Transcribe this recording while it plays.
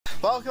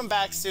Welcome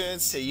back,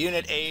 students, to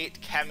Unit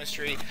 8,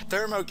 Chemistry,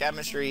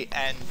 Thermochemistry,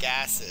 and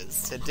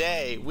Gases.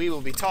 Today, we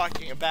will be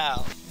talking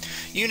about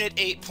Unit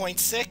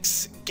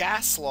 8.6,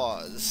 Gas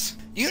Laws.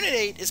 Unit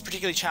 8 is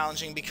particularly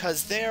challenging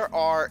because there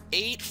are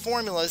 8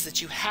 formulas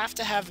that you have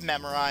to have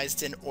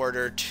memorized in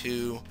order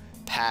to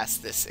pass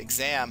this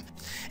exam.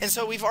 And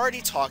so we've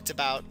already talked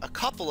about a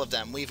couple of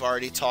them. We've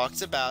already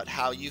talked about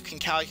how you can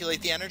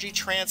calculate the energy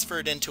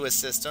transferred into a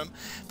system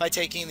by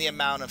taking the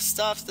amount of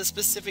stuff, the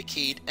specific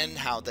heat, and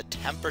how the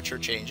temperature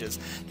changes.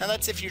 Now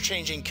that's if you're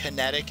changing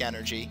kinetic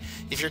energy.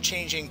 If you're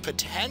changing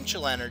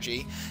potential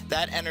energy,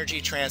 that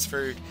energy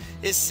transferred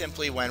is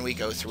simply when we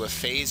go through a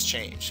phase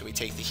change. So we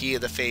take the heat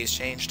of the phase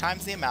change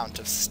times the amount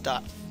of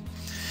stuff.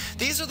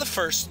 These are the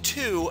first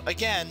 2,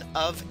 again,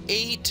 of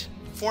 8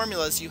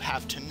 formulas you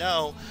have to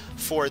know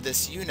for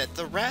this unit.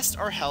 The rest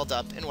are held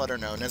up in what are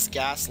known as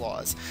gas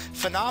laws,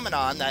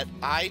 phenomenon that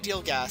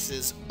ideal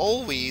gases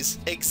always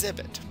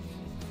exhibit.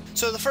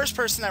 So the first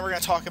person that we're going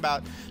to talk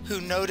about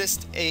who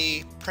noticed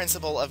a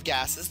principle of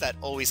gases that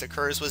always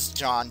occurs was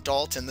John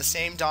Dalton, the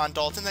same John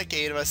Dalton that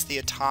gave us the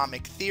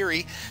atomic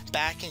theory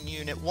back in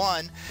Unit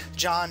 1.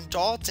 John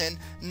Dalton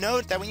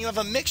noted that when you have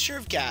a mixture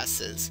of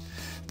gases,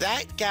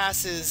 that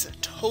gas's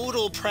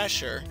total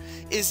pressure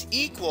is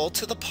equal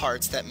to the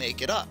parts that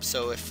make it up.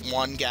 So if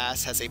one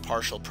gas has a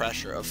partial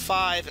pressure of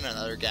 5 and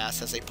another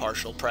gas has a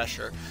partial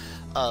pressure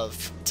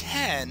of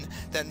 10,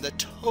 then the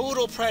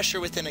total pressure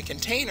within a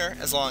container,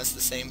 as long as it's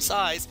the same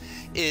size,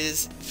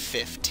 is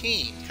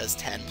 15, because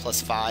 10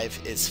 plus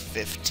 5 is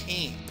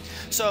 15.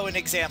 So in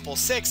example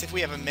 6, if we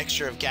have a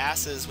mixture of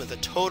gases with a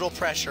total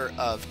pressure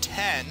of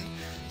 10,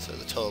 so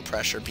the total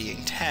pressure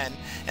being 10,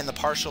 and the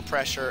partial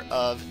pressure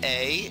of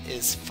A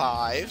is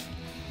 5,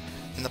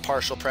 and the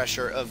partial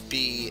pressure of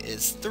B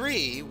is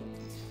 3,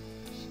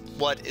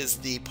 what is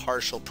the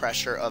partial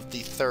pressure of the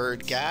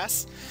third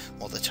gas?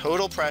 Well, the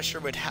total pressure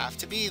would have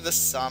to be the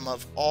sum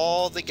of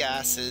all the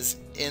gases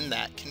in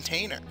that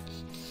container.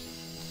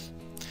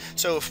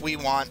 So if we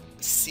want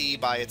C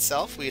by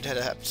itself, we'd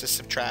have to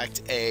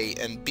subtract A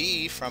and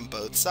B from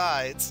both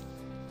sides,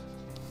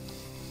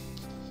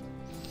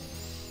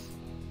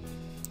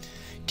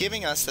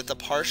 giving us that the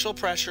partial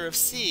pressure of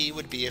C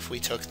would be if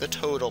we took the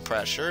total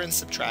pressure and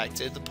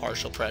subtracted the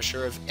partial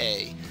pressure of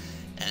A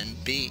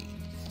and B.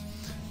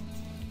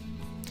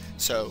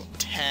 So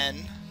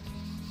 10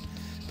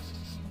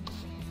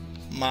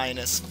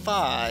 minus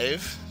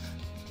 5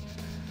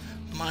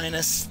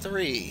 minus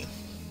 3.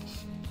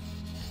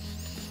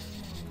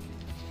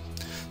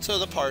 So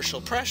the partial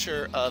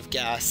pressure of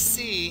gas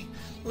C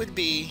would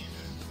be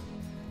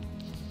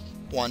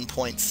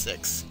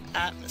 1.6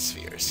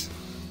 atmospheres.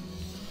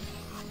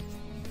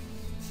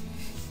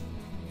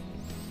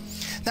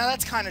 Now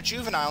that's kind of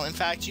juvenile. In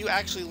fact, you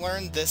actually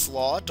learned this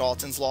law,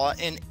 Dalton's law,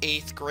 in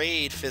 8th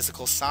grade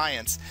physical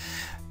science.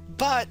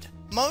 But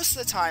most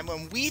of the time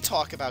when we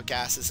talk about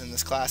gases in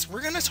this class,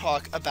 we're going to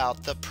talk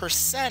about the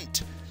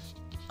percent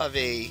of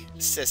a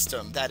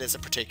system that is a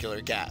particular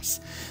gas.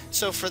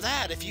 So for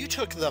that, if you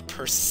took the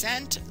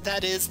percent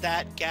that is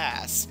that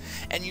gas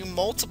and you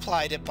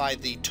multiplied it by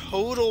the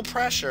total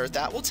pressure,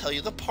 that will tell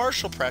you the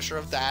partial pressure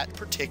of that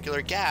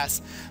particular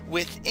gas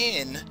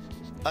within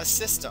a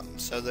system.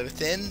 So that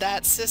within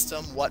that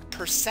system, what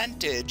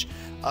percentage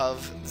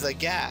of the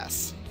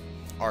gas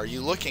are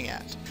you looking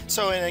at?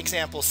 So in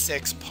example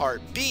 6,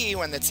 part B,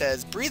 when it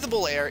says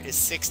breathable air is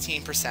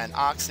 16%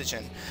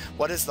 oxygen,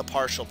 what is the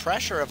partial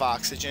pressure of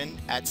oxygen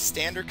at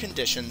standard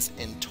conditions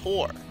in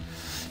torr?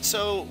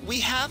 So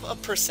we have a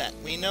percent.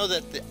 We know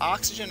that the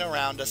oxygen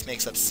around us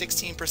makes up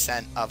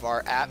 16% of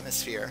our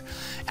atmosphere.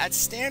 At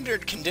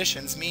standard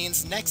conditions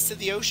means next to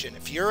the ocean.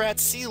 If you're at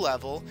sea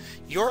level,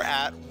 you're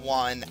at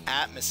 1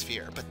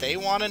 atmosphere. But they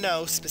want to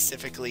know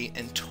specifically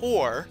in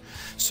torr.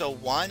 So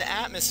 1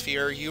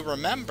 atmosphere, you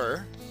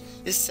remember,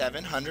 is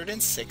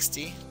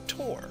 760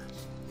 torr.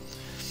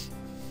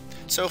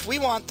 So if we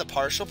want the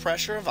partial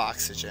pressure of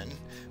oxygen,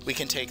 we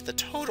can take the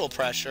total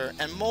pressure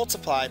and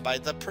multiply by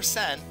the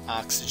percent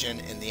oxygen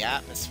in the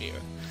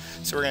atmosphere.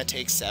 So we're going to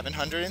take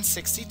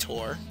 760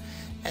 torr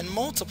and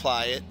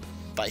multiply it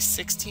by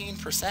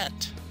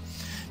 16%.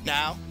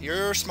 Now,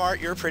 you're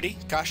smart, you're pretty,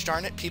 gosh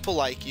darn it, people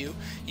like you.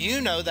 You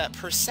know that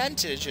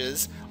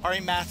percentages are a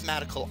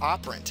mathematical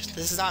operand.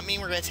 This does not mean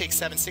we're going to take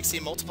 760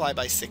 and multiply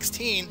by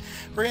 16.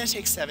 We're going to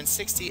take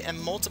 760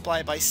 and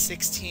multiply by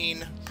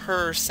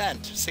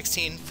 16%.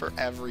 16 for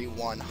every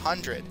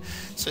 100.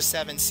 So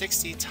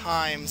 760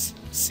 times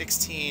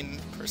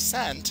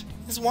 16%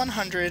 is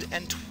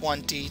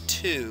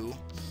 122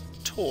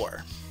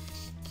 torr.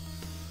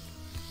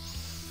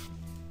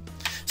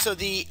 So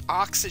the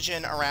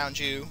oxygen around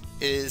you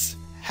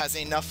has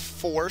enough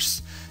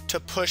force to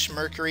push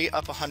mercury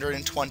up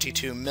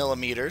 122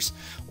 millimeters,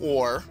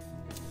 or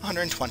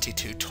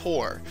 122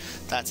 torr.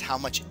 That's how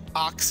much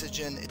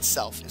oxygen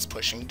itself is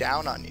pushing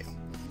down on you.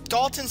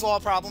 Dalton's law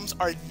problems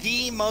are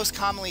the most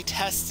commonly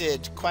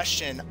tested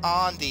question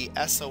on the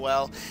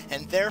SOL,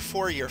 and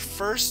therefore your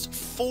first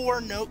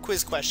 4 note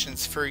quiz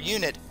questions for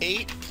Unit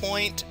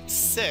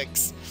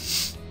 8.6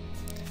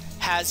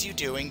 has you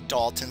doing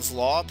Dalton's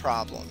law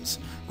problems.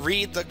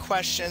 Read the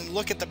question,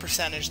 look at the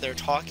percentage they're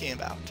talking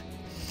about.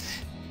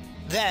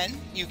 Then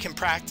you can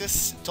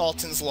practice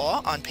Dalton's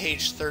law on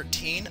page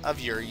 13 of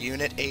your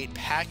Unit 8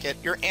 packet.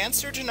 Your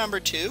answer to number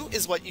 2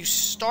 is what you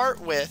start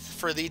with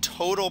for the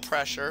total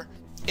pressure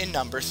in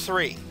number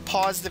 3.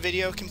 Pause the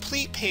video,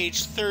 complete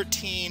page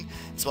 13,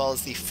 as well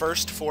as the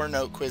first 4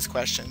 note quiz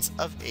questions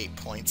of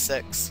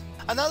 8.6.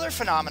 Another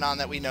phenomenon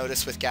that we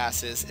notice with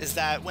gases is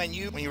that when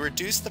you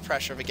reduce the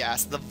pressure of a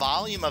gas, the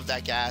volume of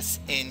that gas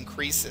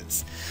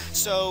increases.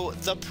 So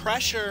the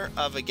pressure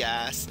of a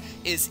gas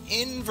is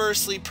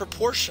inversely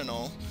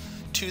proportional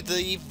to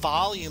the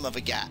volume of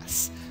a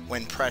gas.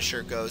 When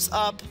pressure goes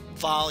up,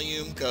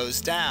 volume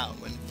goes down.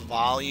 When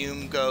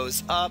volume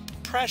goes up,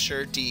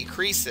 pressure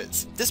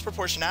decreases. This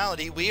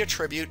proportionality we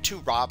attribute to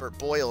Robert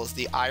Boyle,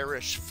 the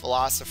Irish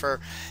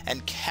philosopher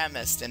and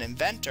chemist and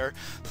inventor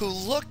who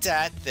looked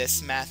at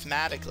this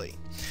mathematically.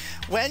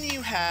 When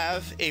you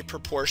have a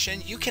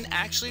proportion, you can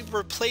actually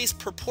replace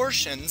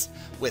proportions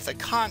with a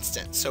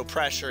constant. So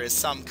pressure is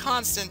some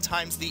constant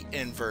times the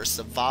inverse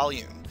of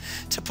volume.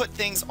 To put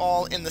things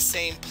all in the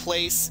same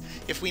place,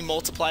 if we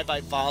multiply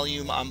by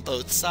volume on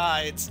both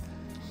sides,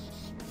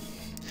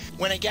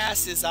 when a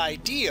gas is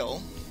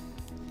ideal,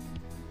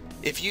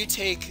 if you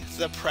take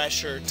the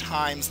pressure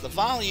times the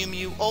volume,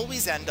 you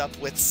always end up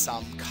with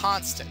some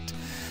constant.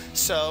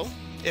 So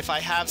if I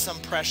have some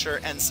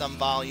pressure and some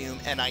volume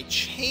and I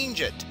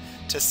change it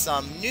to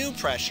some new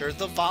pressure,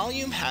 the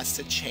volume has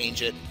to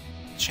change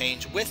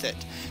with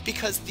it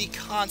because the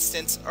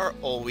constants are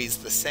always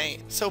the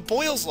same. So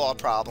Boyle's law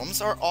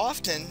problems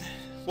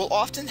will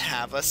often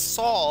have us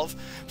solve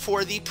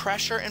for the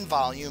pressure and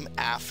volume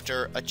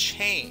after a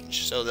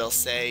change. So they'll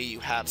say you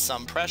have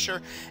some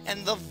pressure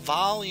and the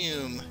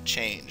volume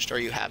changed, or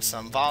you have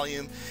some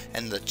volume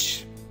and the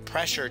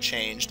pressure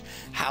changed.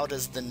 How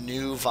does the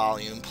new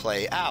volume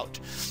play out?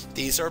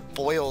 These are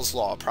Boyle's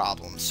law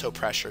problems. So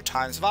pressure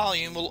times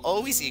volume will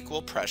always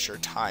equal pressure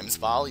times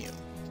volume.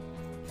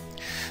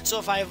 So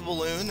if I have a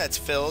balloon that's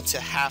filled to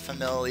 0.5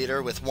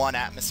 milliliter with 1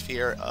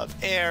 atmosphere of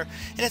air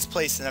and it's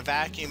placed in a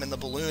vacuum and the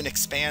balloon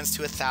expands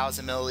to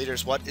 1,000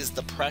 milliliters, what is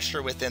the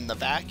pressure within the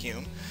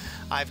vacuum?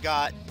 I've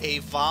got a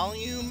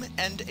volume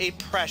and a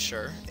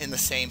pressure in the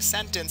same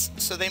sentence,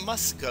 so they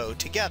must go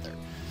together.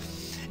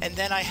 And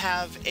then I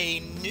have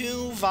a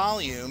new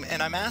volume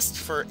and I'm asked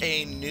for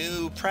a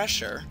new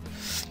pressure.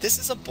 This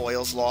is a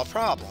Boyle's law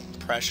problem.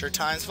 Pressure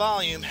times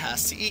volume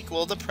has to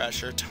equal the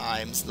pressure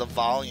times the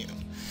volume.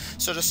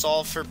 So to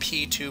solve for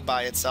P2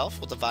 by itself,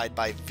 we'll divide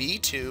by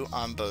V2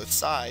 on both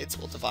sides.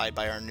 We'll divide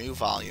by our new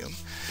volume.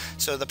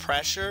 So the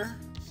pressure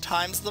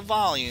times the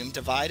volume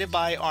divided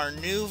by our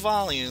new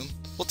volume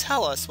will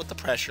tell us what the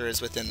pressure is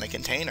within the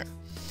container.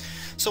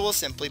 So we'll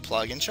simply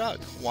plug and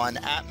chug. 1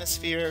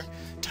 atmosphere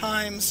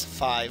times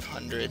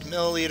 500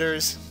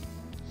 milliliters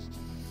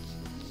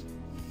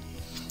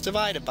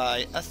divided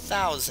by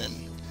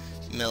 1,000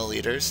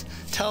 milliliters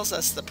tells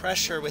us the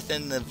pressure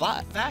within the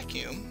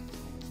vacuum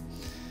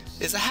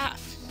is 1/2.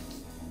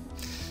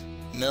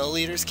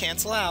 Milliliters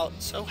cancel out,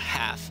 so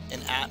 1/2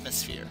 an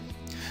atmosphere.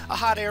 A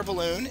hot air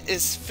balloon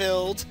is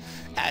filled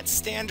at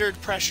standard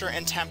pressure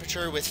and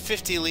temperature with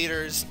 50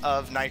 liters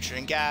of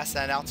nitrogen gas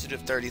at an altitude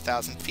of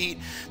 30,000 feet.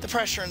 The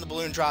pressure in the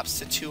balloon drops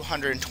to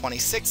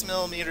 226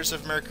 millimeters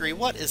of mercury.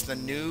 What is the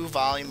new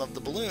volume of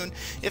the balloon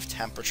if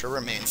temperature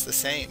remains the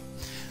same?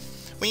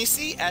 When you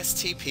see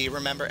STP,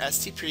 remember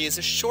STP is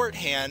a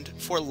shorthand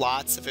for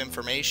lots of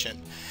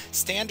information.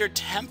 Standard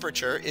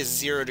temperature is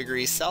 0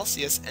 degrees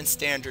Celsius and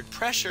standard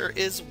pressure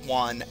is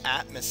 1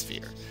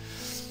 atmosphere.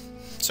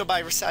 So by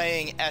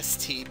reciting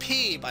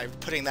STP, by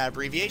putting that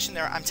abbreviation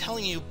there, I'm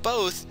telling you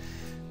both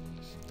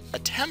a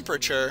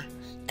temperature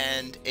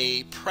and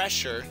a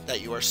pressure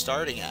that you are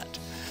starting at.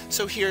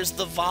 So here's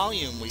the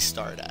volume we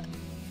start at.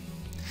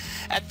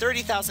 At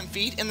 30,000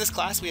 feet in this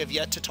class, we have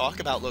yet to talk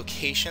about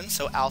location,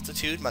 so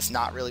altitude must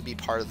not really be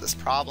part of this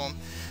problem.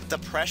 The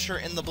pressure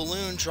in the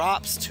balloon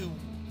drops to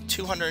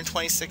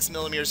 226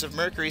 millimeters of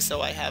mercury,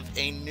 so I have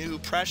a new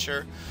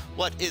pressure.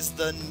 What is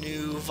the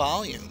new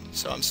volume?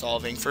 So I'm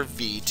solving for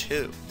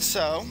V2.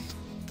 So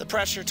the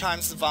pressure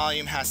times the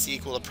volume has to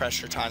equal the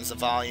pressure times the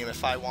volume.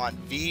 If I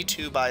want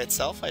V2 by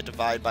itself, I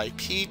divide by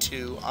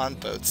P2 on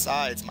both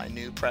sides, my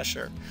new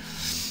pressure.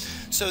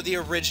 So the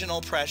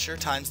original pressure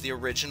times the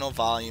original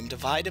volume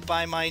divided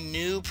by my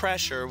new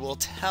pressure will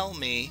tell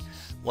me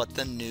what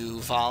the new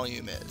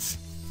volume is.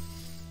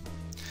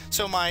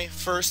 So my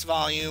first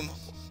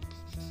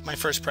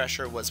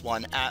pressure was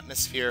 1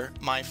 atmosphere,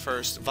 my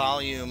first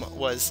volume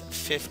was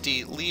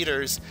 50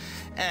 liters,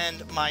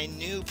 and my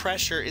new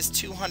pressure is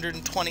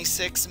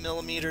 226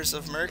 millimeters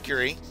of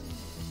mercury.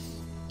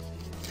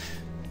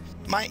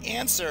 My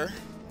answer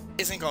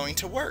isn't going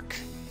to work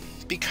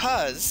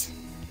because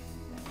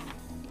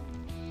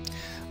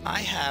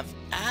I have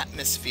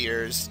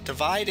atmospheres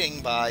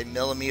dividing by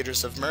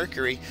millimeters of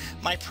mercury,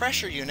 my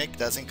pressure unit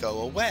doesn't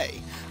go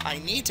away. I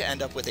need to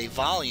end up with a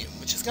volume,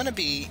 which is going to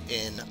be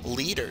in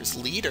liters.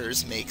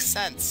 Liters make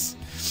sense.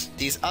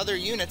 These other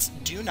units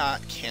do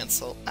not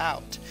cancel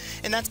out.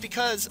 And that's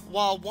because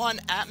while 1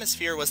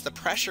 atmosphere was the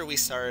pressure we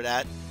started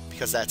at,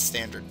 because that's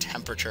standard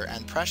temperature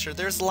and pressure,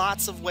 there's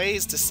lots of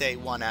ways to say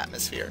 1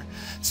 atmosphere.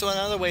 So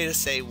another way to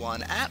say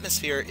 1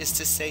 atmosphere is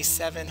to say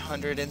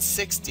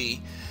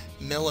 760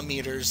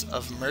 millimeters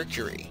of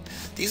mercury.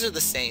 These are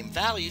the same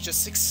value,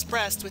 just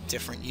expressed with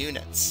different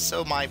units.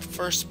 So my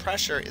first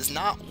pressure is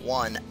not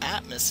 1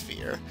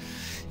 atmosphere,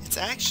 it's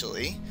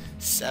actually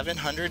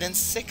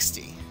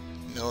 760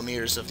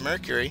 millimeters of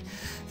mercury,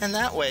 and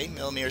that way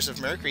millimeters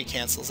of mercury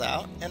cancels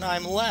out, and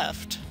I'm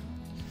left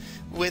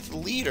with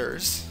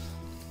liters,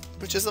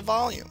 which is a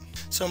volume.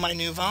 So my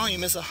new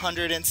volume is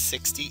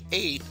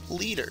 168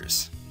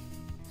 liters.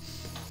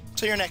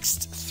 So your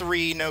next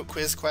 3 note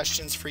quiz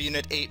questions for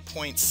Unit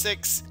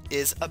 8.6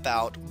 is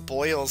about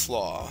Boyle's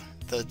law,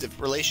 the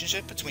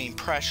relationship between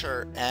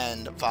pressure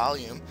and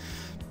volume.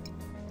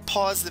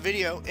 Pause the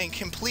video and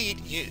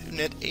complete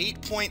Unit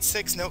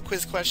 8.6 note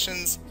quiz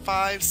questions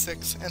 5,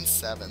 6, and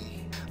 7.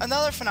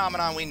 Another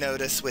phenomenon we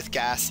notice with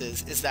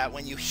gases is that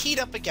when you heat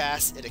up a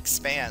gas, it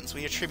expands.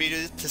 We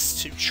attributed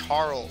this to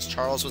Charles.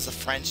 Charles was a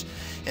French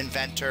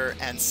inventor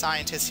and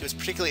scientist. He was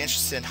particularly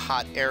interested in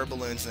hot air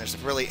balloons, and there's a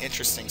really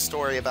interesting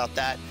story about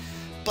that,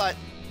 but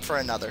for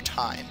another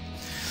time.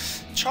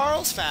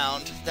 Charles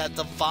found that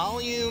the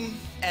volume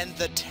and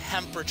the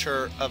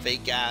temperature of a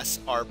gas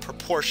are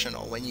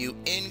proportional. When you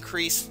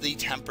increase the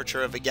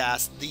temperature of a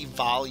gas, the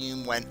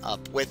volume went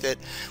up with it.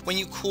 When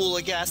you cool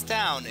a gas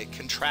down, it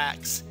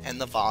contracts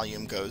and the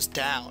volume goes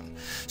down.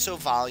 So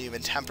volume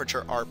and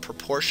temperature are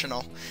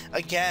proportional.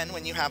 Again,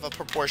 when you have a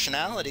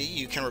proportionality,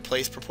 you can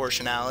replace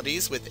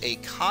proportionalities with a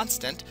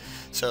constant.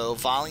 So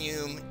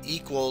volume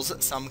equals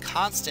some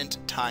constant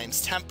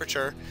times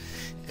temperature.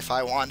 If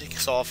I want to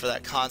solve for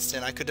that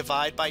constant, I could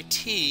divide by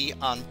T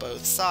on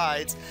both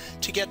sides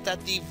to get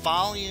that the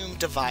volume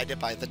divided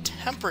by the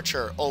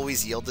temperature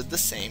always yielded the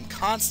same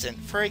constant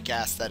for a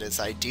gas that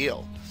is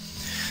ideal.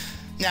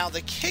 Now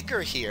the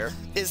kicker here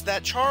is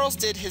that Charles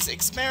did his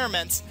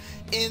experiments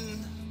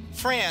in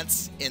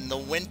France in the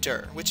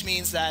winter, which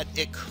means that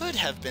it could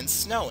have been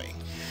snowing.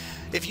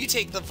 If you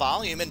take the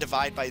volume and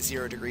divide by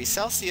 0 degrees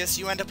Celsius,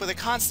 you end up with a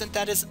constant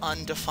that is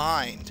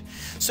undefined.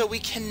 So we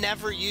can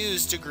never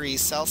use degrees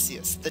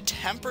Celsius. The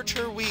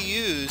temperature we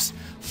use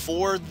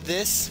for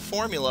this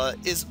formula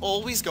is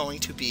always going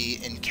to be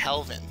in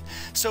Kelvin.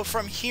 So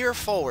from here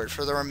forward,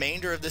 for the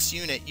remainder of this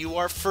unit, you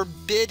are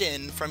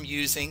forbidden from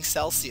using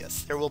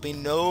Celsius. There will be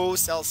no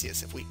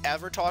Celsius. If we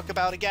ever talk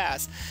about a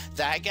gas,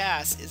 that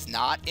gas is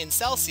not in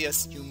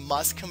Celsius. You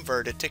must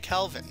convert it to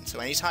Kelvin. So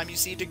anytime you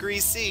see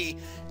degrees C,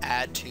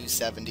 add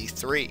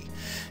 273.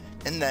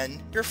 And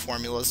then your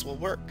formulas will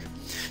work.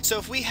 So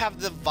if we have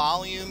the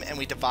volume and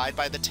we divide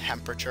by the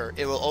temperature,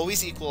 it will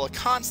always equal a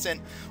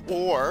constant,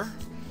 or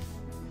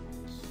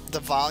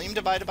the volume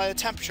divided by the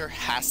temperature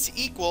has to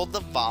equal the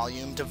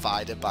volume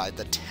divided by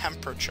the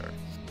temperature.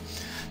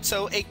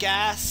 So a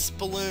gas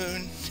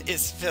balloon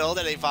is filled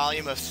at a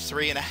volume of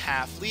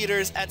 3.5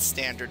 liters at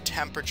standard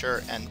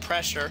temperature and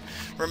pressure.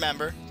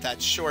 Remember,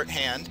 that's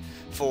shorthand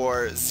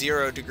for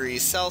 0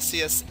 degrees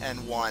Celsius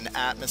and 1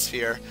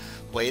 atmosphere.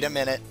 Wait a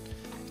minute.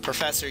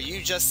 Professor,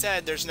 you just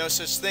said there's no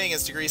such thing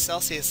as degrees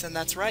Celsius, and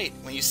that's right.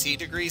 When you see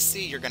degrees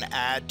C, you're going to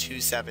add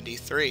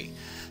 273.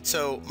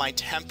 So my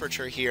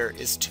temperature here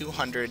is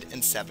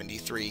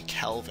 273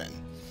 Kelvin.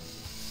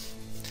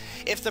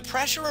 If the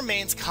pressure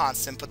remains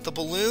constant, but the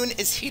balloon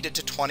is heated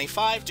to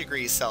 25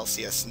 degrees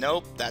Celsius,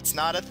 nope, that's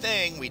not a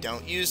thing. We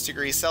don't use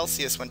degrees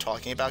Celsius when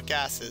talking about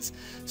gases.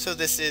 So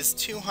this is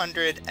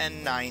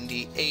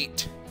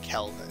 298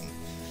 Kelvin.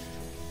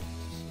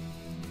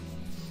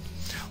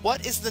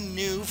 What is the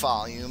new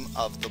volume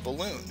of the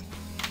balloon?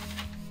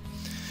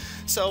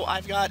 So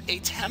I've got a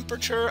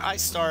temperature I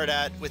start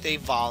at with a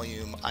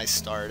volume I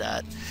start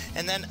at,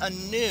 and then a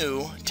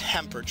new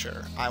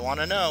temperature. I want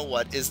to know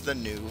what is the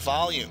new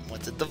volume.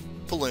 What did the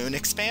balloon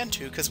expand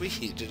to because we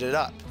heated it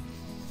up?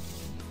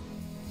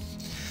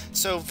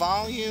 So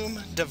volume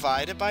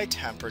divided by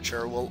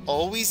temperature will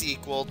always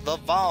equal the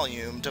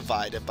volume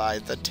divided by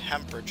the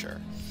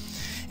temperature.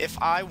 If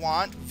I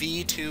want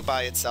V2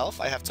 by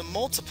itself, I have to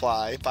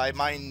multiply by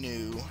my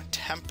new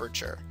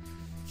temperature.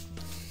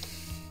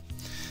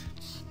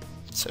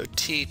 So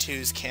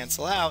T2's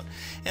cancel out,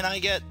 and I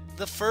get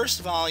the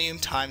first volume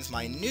times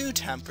my new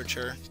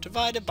temperature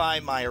divided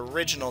by my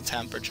original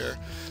temperature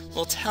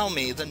will tell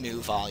me the new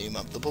volume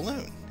of the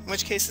balloon, in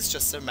which case it's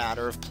just a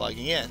matter of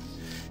plugging in.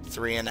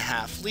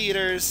 3.5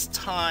 liters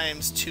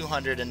times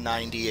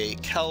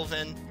 298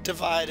 Kelvin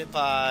divided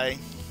by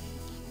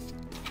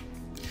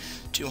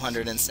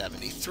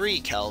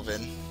 273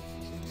 Kelvin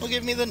will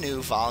give me the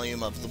new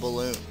volume of the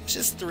balloon, which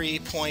is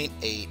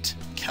 3.8.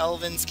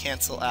 Kelvins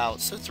cancel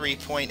out, so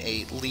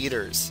 3.8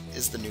 liters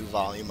is the new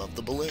volume of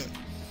the balloon.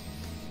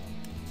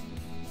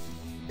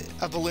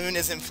 A balloon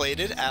is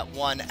inflated at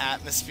 1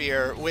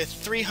 atmosphere with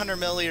 300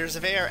 milliliters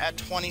of air at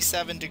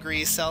 27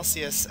 degrees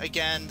Celsius.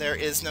 Again, there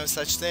is no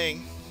such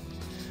thing.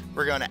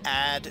 We're going to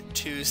add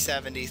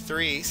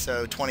 273,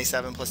 so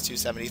 27 plus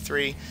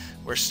 273.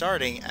 We're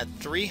starting at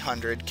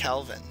 300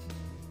 Kelvin.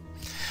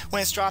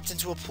 When it's dropped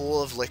into a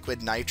pool of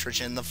liquid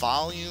nitrogen, the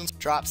volume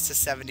drops to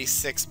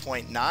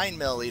 76.9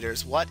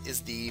 milliliters. What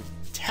is the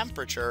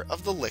temperature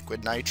of the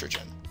liquid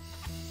nitrogen?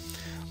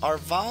 Our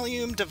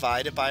volume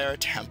divided by our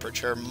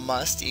temperature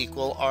must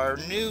equal our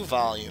new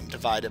volume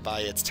divided by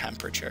its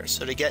temperature.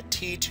 So to get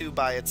T2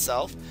 by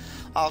itself,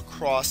 I'll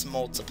cross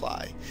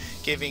multiply,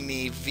 giving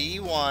me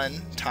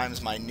V1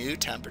 times my new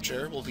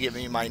temperature will be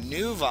giving me my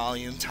new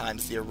volume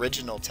times the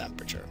original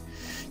temperature.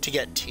 To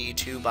get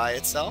T2 by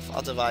itself,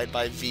 I'll divide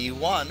by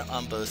V1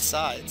 on both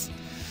sides.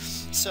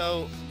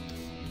 So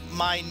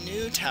my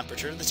new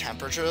temperature, the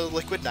temperature of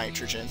liquid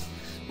nitrogen,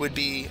 would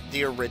be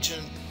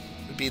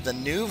the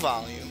new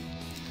volume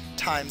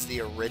times the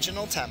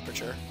original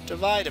temperature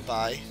divided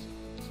by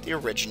the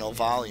original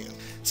volume.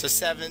 So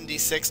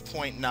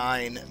 76.9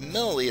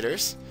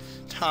 milliliters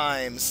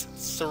times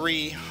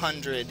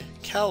 300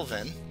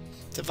 Kelvin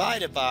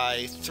divided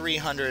by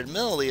 300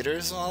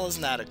 milliliters. Well,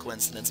 isn't that a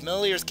coincidence?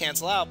 Milliliters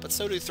cancel out, but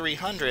so do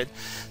 300.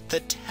 The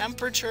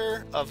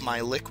temperature of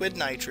my liquid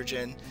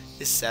nitrogen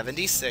is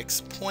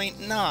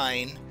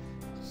 76.9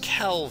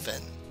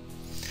 Kelvin.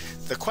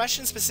 The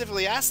question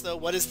specifically asked, though,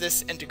 what is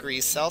this in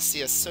degrees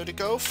Celsius? So to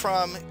go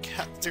from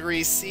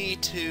degrees C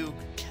to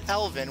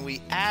Kelvin,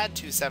 we add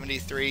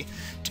 273.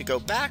 To go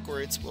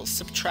backwards, we'll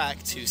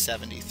subtract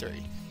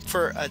 273.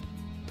 For a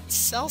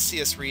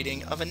Celsius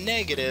reading of a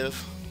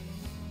negative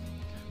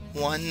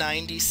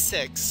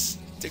 196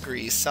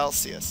 degrees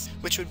Celsius,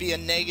 which would be a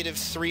negative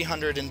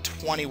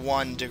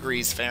 321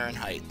 degrees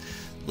Fahrenheit.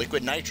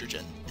 Liquid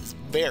nitrogen is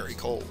very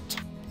cold.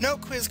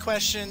 Note quiz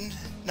question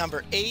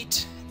number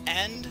 8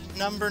 and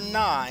number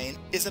 9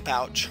 is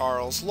about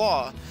Charles'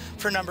 law.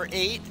 For number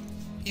 8,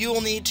 you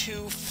will need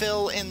to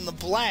fill in the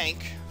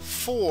blank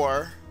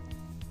for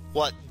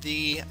what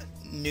the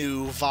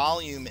new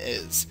volume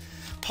is.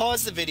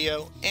 Pause the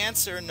video,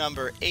 answer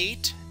number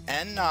 8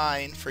 and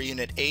 9 for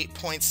Unit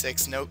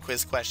 8.6 note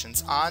quiz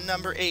questions. On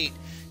number 8,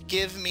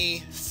 give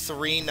me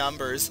 3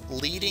 numbers.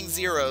 Leading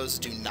zeros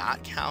do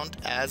not count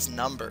as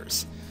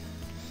numbers.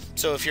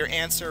 So if your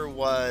answer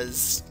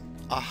was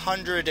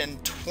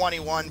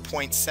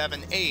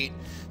 121.78,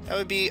 that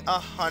would be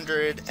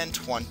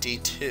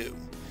 122.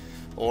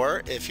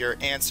 Or if your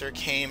answer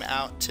came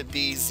out to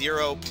be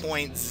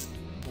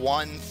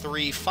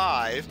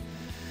 0.135,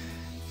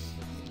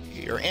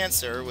 your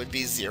answer would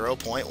be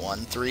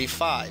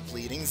 0.135.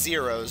 Leading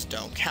zeros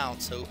don't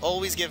count, so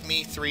always give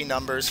me 3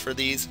 numbers for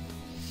these.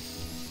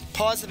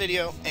 Pause the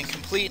video and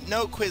complete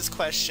note quiz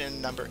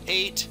question number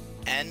 8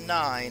 and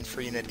 9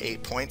 for Unit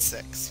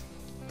 8.6.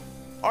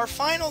 Our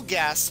final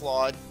gas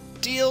law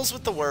deals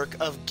with the work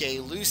of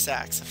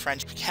Gay-Lussac, a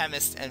French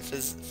chemist and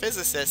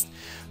physicist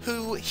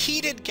who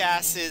heated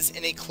gases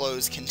in a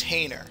closed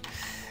container.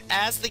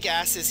 As the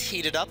gases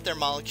heated up, their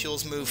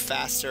molecules moved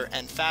faster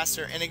and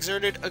faster and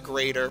exerted a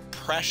greater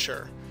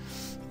pressure.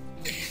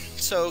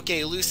 So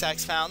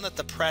Gay-Lussac found that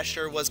the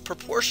pressure was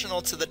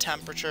proportional to the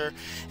temperature,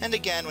 and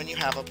again, when you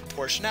have a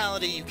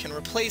proportionality, you can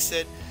replace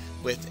it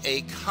with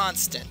a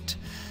constant.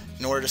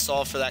 In order to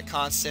solve for that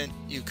constant,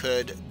 you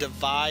could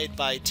divide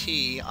by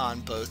T on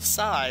both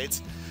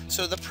sides,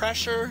 so the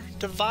pressure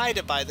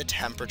divided by the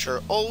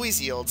temperature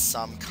always yields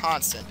some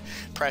constant.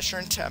 Pressure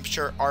and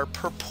temperature are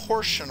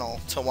proportional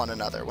to one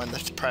another. When the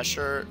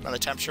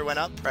temperature went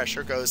up,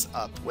 pressure goes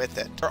up with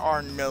it. There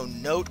are no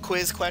note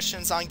quiz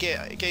questions on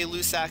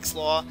Gay-Lussac's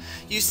law.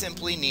 You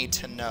simply need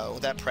to know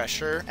that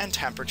pressure and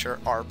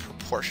temperature are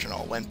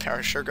proportional. When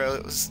temperature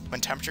goes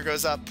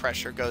up,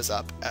 pressure goes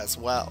up as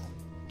well.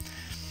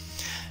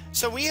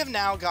 So we have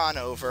now gone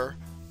over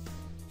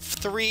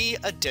 3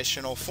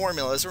 additional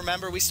formulas.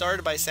 Remember, we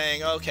started by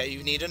saying, okay,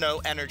 you need to know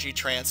energy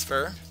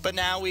transfer, but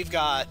now we've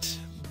got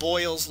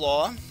Boyle's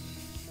law,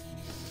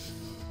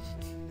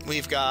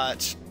 we've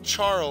got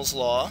Charles'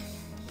 law,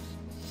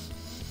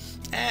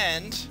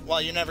 and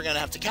while you're never going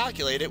to have to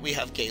calculate it, we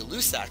have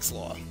Gay-Lussac's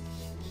law.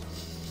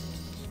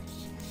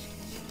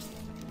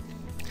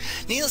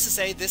 Needless to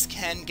say, this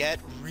can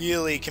get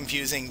really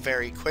confusing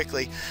very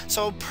quickly.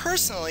 So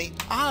personally,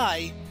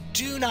 I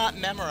do not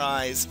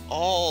memorize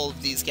all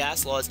of these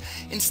gas laws.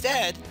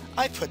 Instead,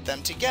 I put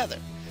them together.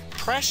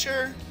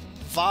 Pressure,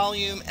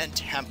 volume, and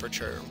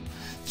temperature.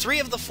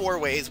 3 of the 4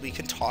 ways we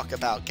can talk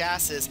about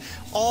gases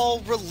all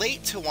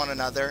relate to one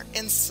another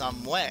in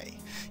some way.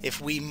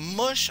 If we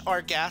mush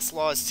our gas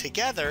laws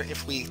together,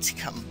 if we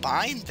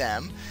combine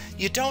them,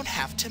 you don't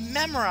have to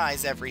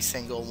memorize every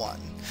single one.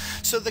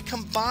 So the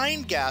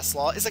combined gas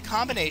law is a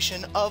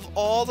combination of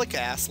all the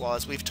gas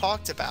laws we've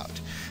talked about.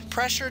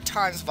 Pressure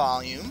times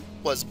volume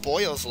was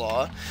Boyle's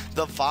law,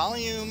 the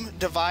volume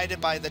divided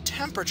by the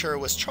temperature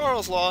was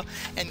Charles' law,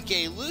 and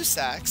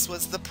Gay-Lussac's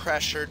was the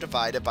pressure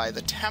divided by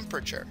the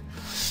temperature.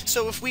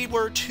 So if we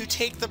were to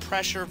take the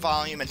pressure,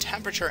 volume, and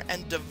temperature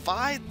and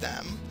divide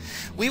them,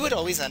 we would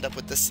always end up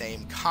with the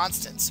same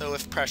constant. So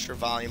if pressure,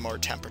 volume, or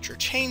temperature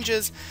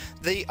changes,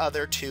 the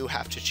other two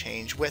have to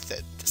change with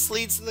it. This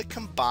leads to the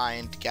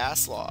combined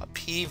gas law.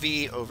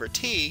 PV over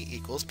T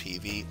equals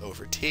PV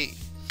over T.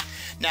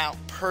 Now,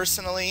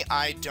 personally,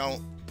 I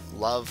don't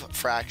love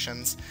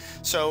fractions.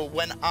 So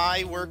when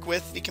I work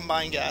with the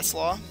combined gas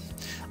law,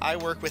 I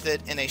work with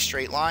it in a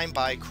straight line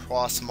by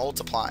cross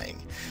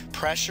multiplying.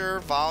 Pressure,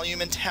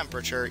 volume, and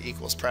temperature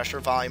equals pressure,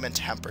 volume, and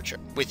temperature,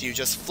 with you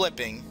just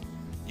flipping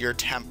your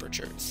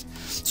temperatures.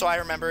 So I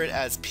remember it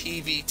as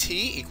PVT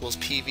equals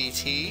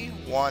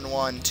PVT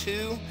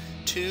 112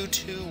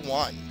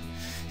 221.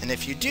 And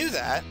if you do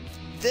that,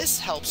 this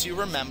helps you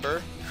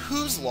remember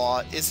whose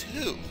law is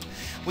who.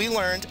 We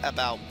learned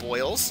about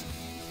Boyle's,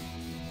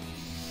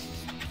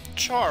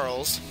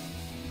 Charles,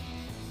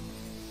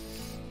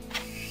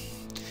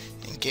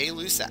 and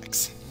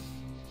Gay-Lussac's.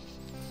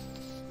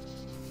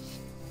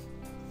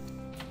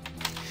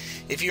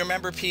 If you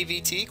remember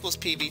PVT equals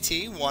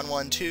PVT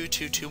 112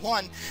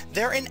 221,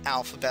 they're in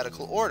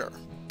alphabetical order.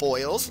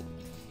 Boyle's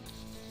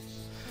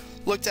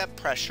looked at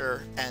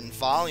pressure and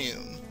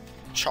volume.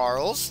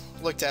 Charles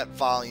looked at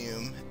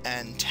volume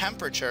and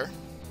temperature.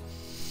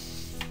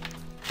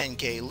 And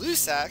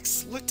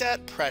Gay-Lussac's looked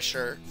at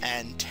pressure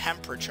and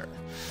temperature.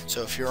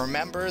 So if you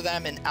remember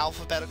them in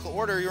alphabetical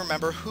order, you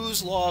remember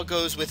whose law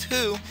goes with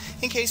who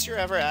in case you're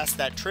ever asked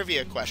that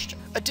trivia question.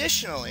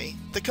 Additionally,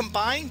 the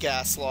combined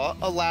gas law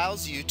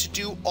allows you to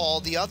do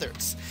all the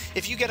others.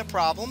 If you get a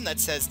problem that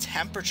says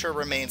temperature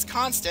remains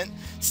constant,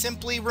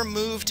 simply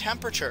remove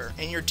temperature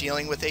and you're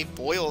dealing with a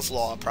Boyle's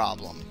law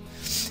problem.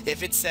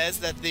 If it says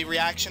that the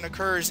reaction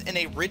occurs in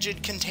a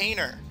rigid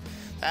container,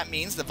 that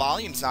means the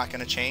volume's not going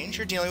to change.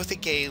 You're dealing with a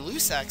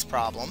Gay-Lussac's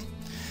problem.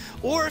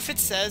 Or if it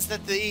says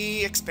that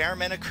the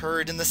experiment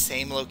occurred in the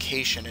same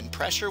location and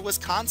pressure was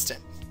constant,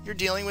 you're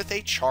dealing with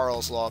a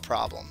Charles law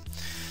problem.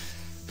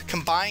 The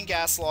combined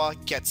gas law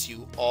gets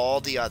you all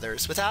the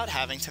others without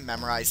having to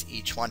memorize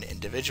each one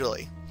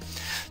individually.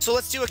 So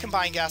let's do a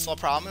combined gas law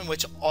problem in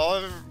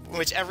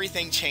which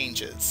everything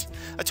changes.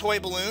 A toy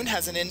balloon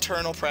has an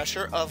internal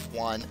pressure of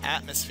 1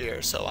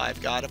 atmosphere, so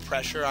I've got a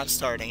pressure I'm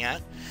starting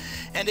at,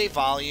 and a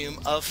volume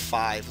of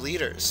 5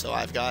 liters, so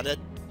I've got a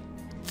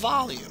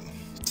volume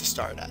to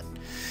start at.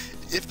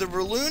 If the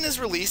balloon is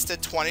released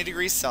at 20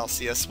 degrees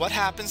Celsius, what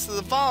happens to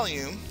the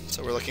volume?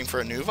 So we're looking for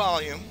a new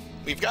volume.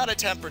 We've got a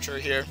temperature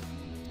here,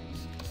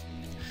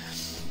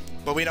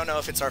 but we don't know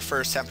if it's our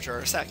first temperature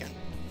or second.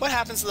 What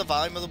happens to the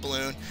volume of the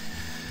balloon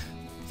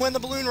when the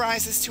balloon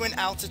rises to an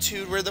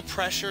altitude where the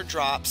pressure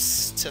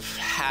drops to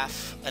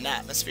half an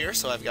atmosphere?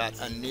 So I've got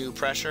a new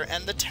pressure,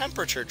 and the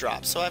temperature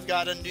drops, so I've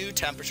got a new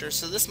temperature,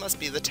 so this must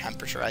be the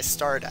temperature I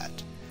start at.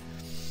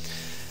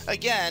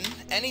 Again,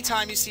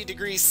 anytime you see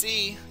degrees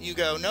C, you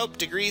go, nope,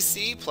 degrees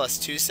C plus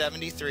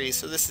 273,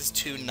 so this is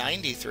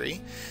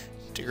 293.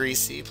 Degrees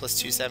C plus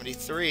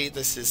 273,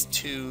 this is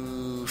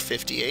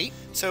 258.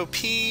 So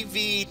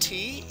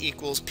PVT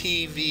equals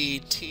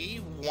PVT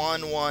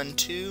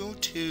 112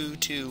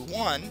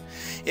 221.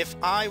 If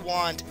I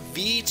want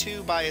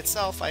V2 by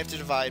itself, I have to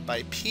divide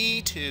by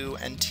P2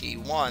 and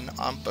T1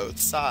 on both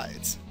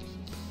sides,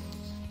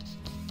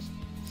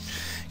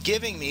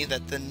 giving me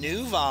that the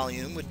new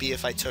volume would be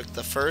if I took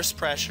the first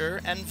pressure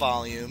and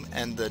volume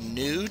and the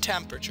new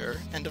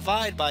temperature and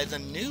divide by the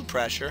new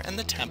pressure and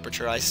the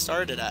temperature I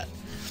started at.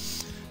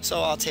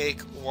 So I'll take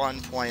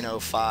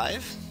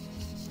 1.05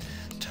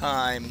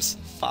 times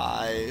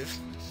 5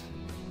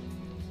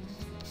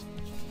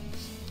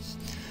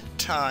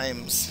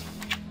 times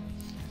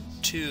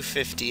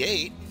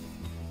 258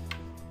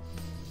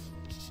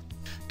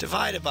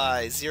 divided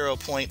by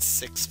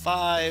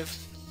 0.65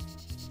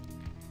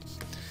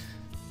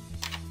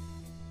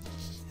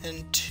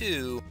 and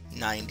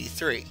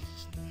 293.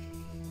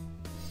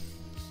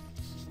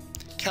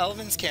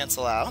 Kelvins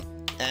cancel out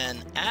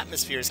and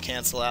atmospheres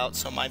cancel out,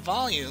 so my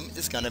volume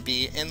is going to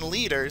be in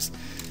liters,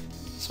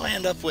 so I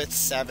end up with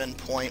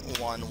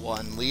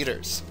 7.11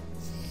 liters.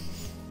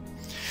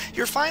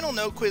 Your final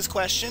note quiz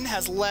question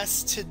has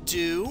less to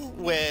do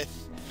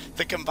with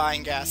the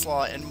combined gas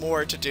law and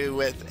more to do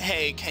with,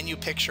 hey, can you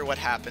picture what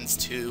happens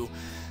to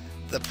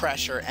the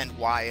pressure and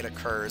why it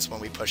occurs when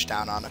we push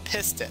down on a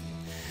piston?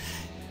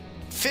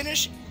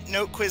 Finish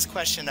note quiz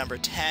question number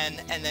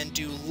 10 and then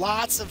do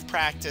lots of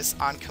practice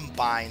on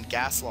combined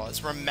gas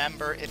laws.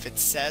 Remember, if it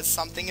says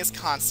something is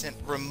constant,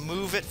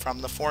 remove it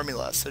from the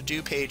formula. So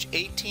do page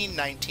 18,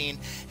 19,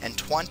 and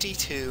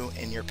 22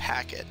 in your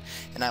packet.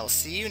 And I will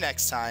see you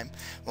next time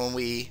when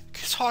we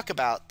talk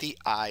about the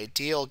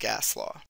ideal gas law.